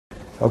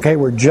Okay,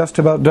 we're just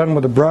about done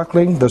with the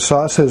broccoli. The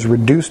sauce is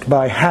reduced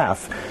by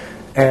half,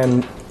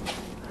 and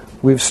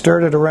we've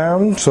stirred it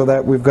around so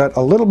that we've got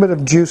a little bit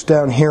of juice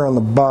down here on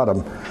the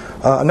bottom.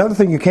 Another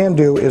thing you can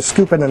do is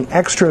scoop in an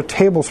extra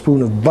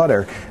tablespoon of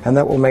butter, and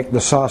that will make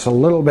the sauce a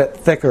little bit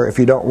thicker if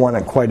you don't want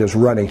it quite as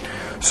runny.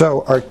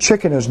 So our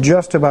chicken is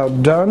just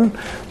about done.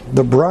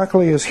 The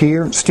broccoli is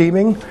here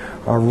steaming.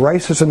 Our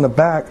rice is in the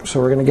back,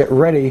 so we're going to get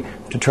ready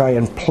to try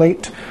and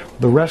plate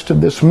the rest of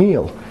this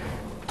meal.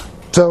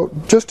 So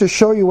just to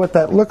show you what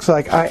that looks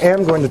like, I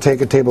am going to take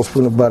a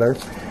tablespoon of butter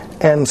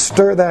and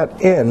stir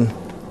that in.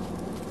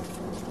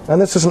 And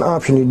this is an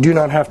option. You do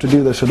not have to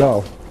do this at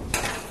all.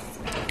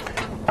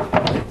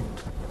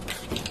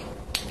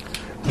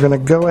 We're going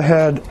to go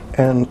ahead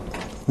and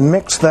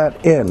mix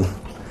that in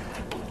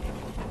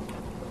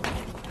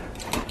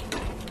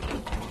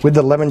with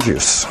the lemon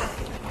juice.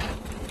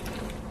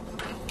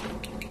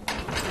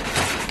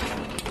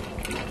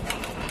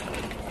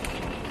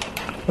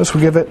 This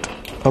will give it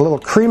a little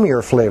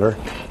creamier flavor.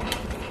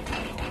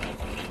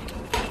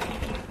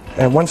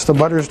 And once the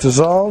butter is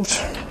dissolved,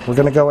 we're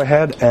going to go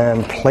ahead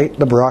and plate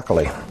the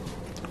broccoli.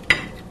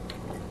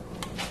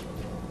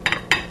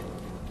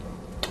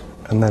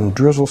 And then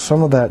drizzle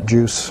some of that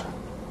juice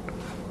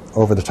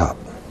over the top.